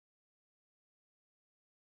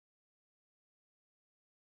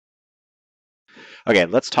Okay,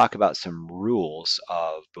 let's talk about some rules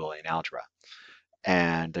of Boolean algebra.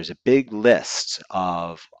 And there's a big list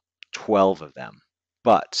of 12 of them.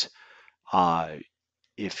 But uh,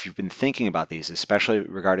 if you've been thinking about these, especially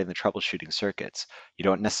regarding the troubleshooting circuits, you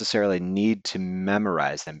don't necessarily need to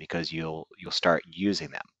memorize them because you'll start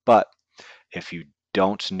using them. But if you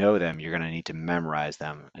don't know them, you're going to need to memorize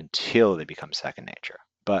them until they become second nature.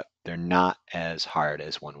 But they're not as hard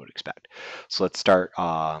as one would expect. So let's start.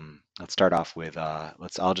 Let's start off with.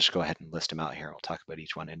 I'll just go ahead and list them out here. We'll talk about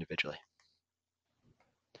each one individually.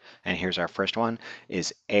 And here's our first one: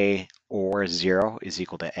 is a or 0 is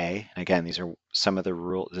equal to a. And again, these are some of the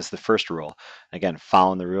rules. This is the first rule. Again,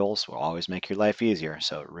 following the rules will always make your life easier.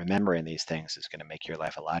 So remembering these things is going to make your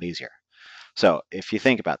life a lot easier. So if you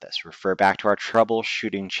think about this, refer back to our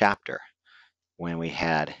troubleshooting chapter when we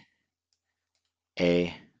had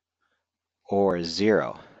a or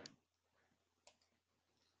 0.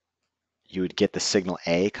 You would get the signal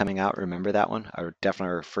A coming out. Remember that one? I would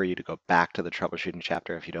definitely refer you to go back to the troubleshooting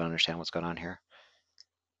chapter if you don't understand what's going on here.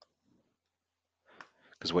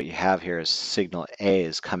 Because what you have here is signal A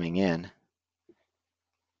is coming in,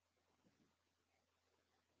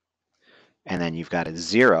 and then you've got a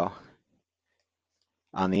 0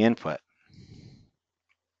 on the input.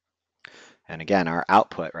 And again, our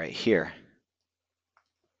output right here,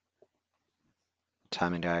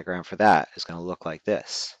 timing diagram for that is going to look like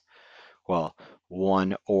this. Well,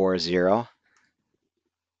 1 or 0,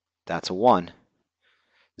 that's a 1.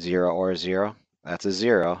 0 or 0, that's a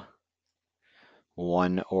 0.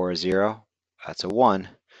 1 or 0, that's a 1.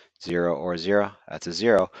 0 or 0, that's a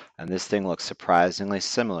 0. And this thing looks surprisingly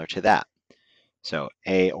similar to that. So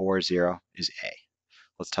a or 0 is a.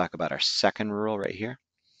 Let's talk about our second rule right here,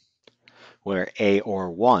 where a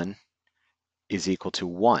or 1 is equal to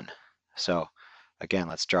 1. So again,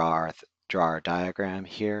 let's draw our diagram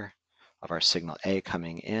here of our signal A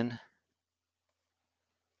coming in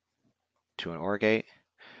to an OR gate.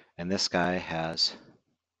 And this guy has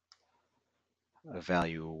a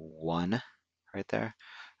value 1 right there.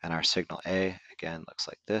 And our signal A, again, looks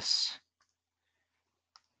like this.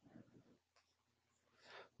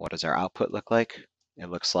 What does our output look like?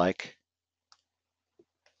 It looks like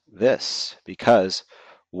this, because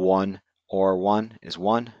 1 or 1 is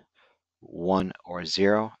 1, 1 or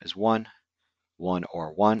 0 is 1, 1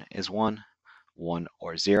 or 1 is 1, 1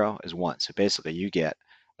 or 0 is 1. So basically you get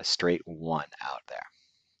a straight 1 out there.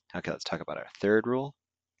 Okay, let's talk about our third rule,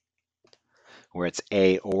 where it's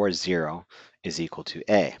a or 0 is equal to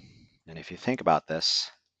a. And if you think about this,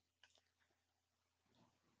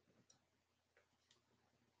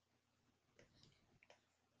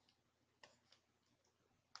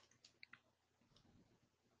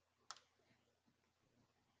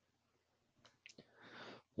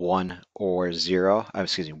 one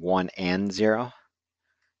and 0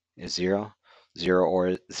 is 0. 0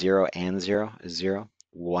 or 0 and 0 is 0.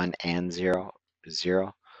 1 and 0 is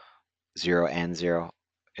 0. 0 and 0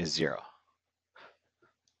 is 0.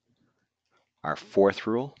 Our fourth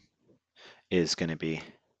rule is going to be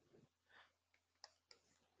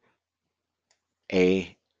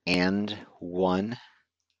a and 1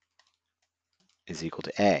 is equal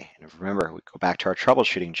to a. And remember, we go back to our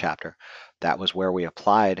troubleshooting chapter. That was where we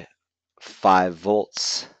applied 5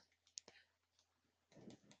 volts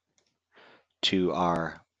to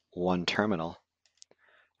our one terminal,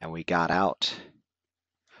 and we got out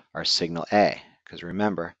our signal A. Because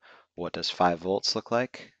remember, what does 5 volts look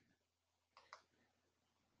like?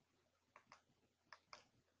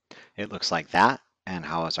 It looks like that. And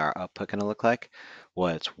how is our output going to look like?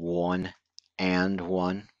 Well, it's 1 and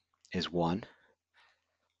 1 is 1.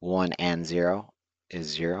 1 and 0 is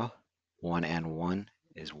 0. 1 and 1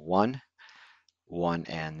 is 1. 1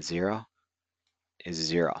 and 0 is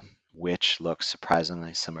 0, which looks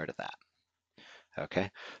surprisingly similar to that. Okay,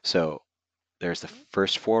 so there's the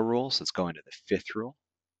first 4 rules. Let's go into the fifth rule,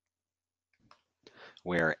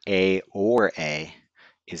 where a or a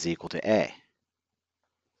is equal to a.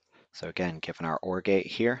 So again, given our OR gate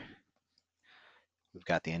here, we've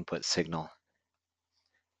got the input signal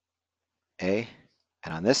A,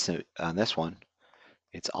 and on this one,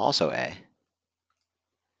 it's also A.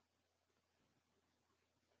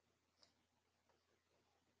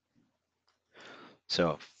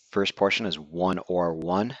 So first portion is 1 or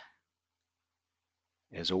 1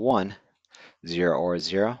 is a 1. 0 or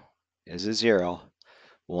 0 is a 0.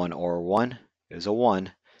 1 or 1 is a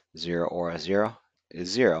 1. 0 or a 0 is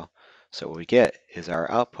 0. So what we get is our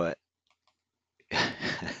output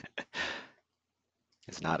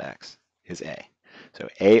is not X, is A. So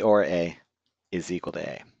A or A is equal to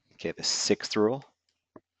A. Okay, the sixth rule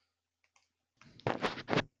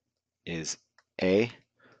is A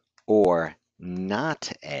or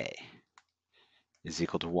not A is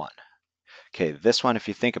equal to 1. Okay, this one, if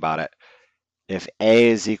you think about it, if A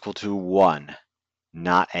is equal to 1,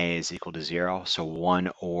 not A is equal to 0, so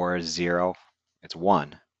 1 or 0, it's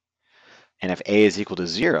 1. And if A is equal to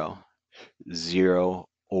 0, 0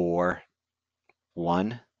 or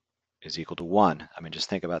 1 is equal to 1. I mean, just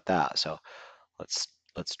think about that. So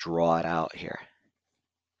let's draw it out here.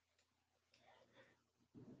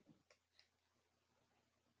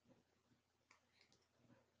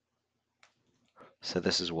 So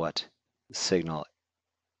this is what signal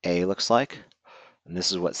A looks like, and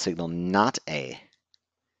this is what signal not A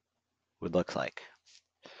would look like.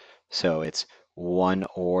 So it's 1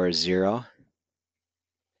 or 0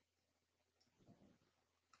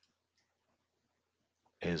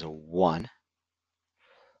 is a 1.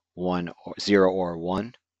 1 or 0 or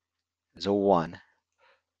 1 is a 1.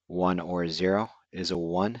 1 or 0 is a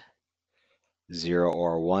 1. 0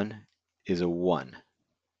 or 1 is a 1.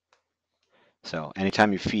 So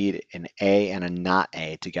anytime you feed an A and a not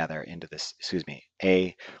A together into this,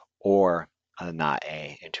 A or a not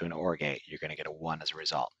A into an OR gate, you're going to get a 1 as a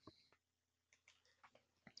result.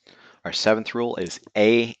 Our seventh rule is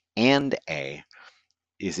A and A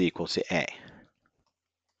is equal to A.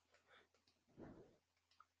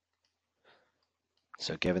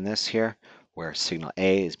 So given this here, where signal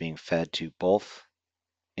A is being fed to both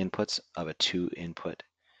inputs of a 2-input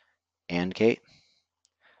AND gate,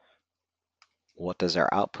 what does our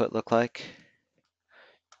output look like?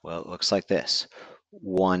 Well, it looks like this.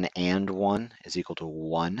 1 and 1 is equal to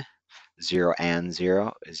 1. 0 and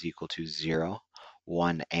 0 is equal to 0.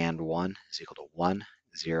 1 and 1 is equal to 1.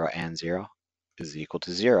 0 and 0 is equal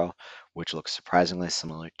to 0, which looks surprisingly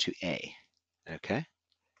similar to A. Okay?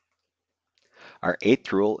 Our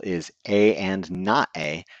eighth rule is A and not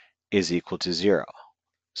A is equal to 0.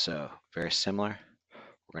 So very similar.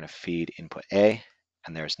 We're going to feed input A,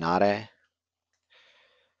 and there's not A.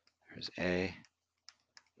 There's A,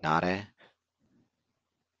 not A.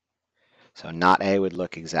 So not A would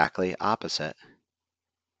look exactly opposite.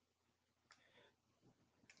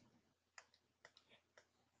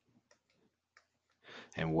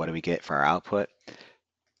 And what do we get for our output?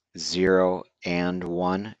 0 and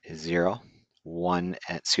 1 is 0. 1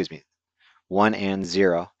 and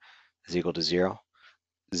 0 is equal to 0.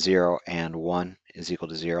 0 and 1 is equal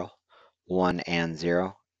to 0. 1 and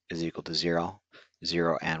 0 is equal to 0.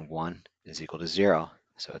 0 and 1 is equal to 0.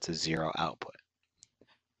 So it's a 0 output.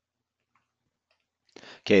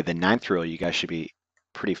 Okay, the ninth rule you guys should be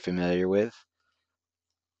pretty familiar with.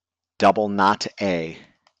 Double not A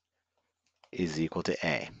is equal to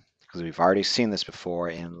A. Because we've already seen this before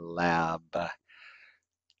in lab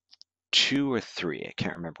 2 or 3. I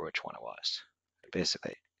can't remember which one it was.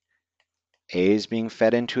 Basically, A is being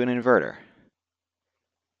fed into an inverter,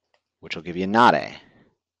 which will give you not A.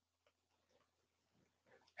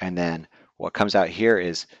 And then what comes out here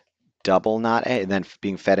is double not A, and then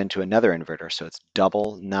being fed into another inverter. So it's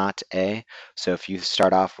double not A. So if you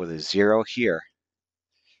start off with a 0 here,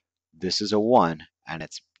 this is a 1, and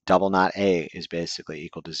it's double not A is basically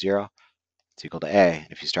equal to 0. It's equal to A.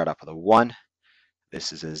 If you start off with a 1,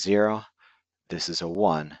 this is a 0. This is a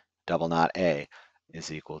 1. Double not A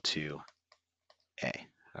is equal to A.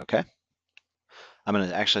 Okay? I'm going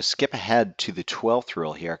to actually skip ahead to the 12th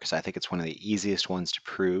rule here because I think it's one of the easiest ones to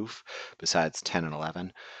prove besides 10 and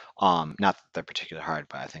 11. Not that they're particularly hard,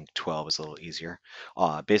 but I think 12 is a little easier.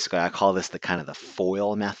 Basically, I call this the kind of the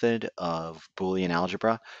FOIL method of Boolean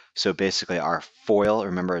algebra. So basically our FOIL,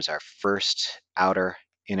 remember, is our first, outer,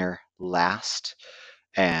 inner, last.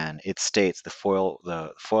 And it states, the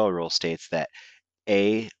FOIL rule states that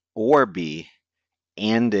A or B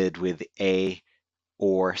ANDed with A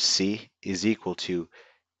or C is equal to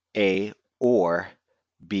A or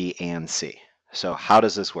B and C. So how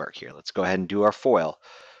does this work here? Let's go ahead and do our FOIL.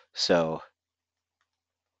 So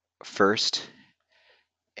first,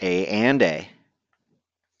 A and A,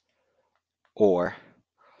 or,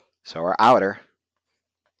 so our outer,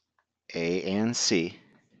 A and C,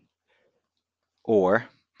 or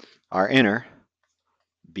our inner,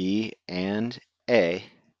 B and A,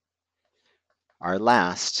 our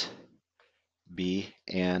last, B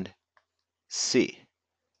and C.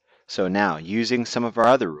 So now, using some of our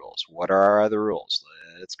other rules, what are our other rules?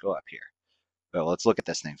 Let's go up here. Well, let's look at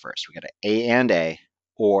this thing first. We got A and A,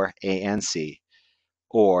 or A and C,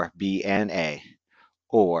 or B and A,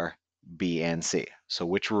 or B and C. So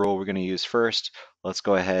which rule we're going to use first? Let's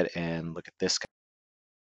go ahead and look at this guy.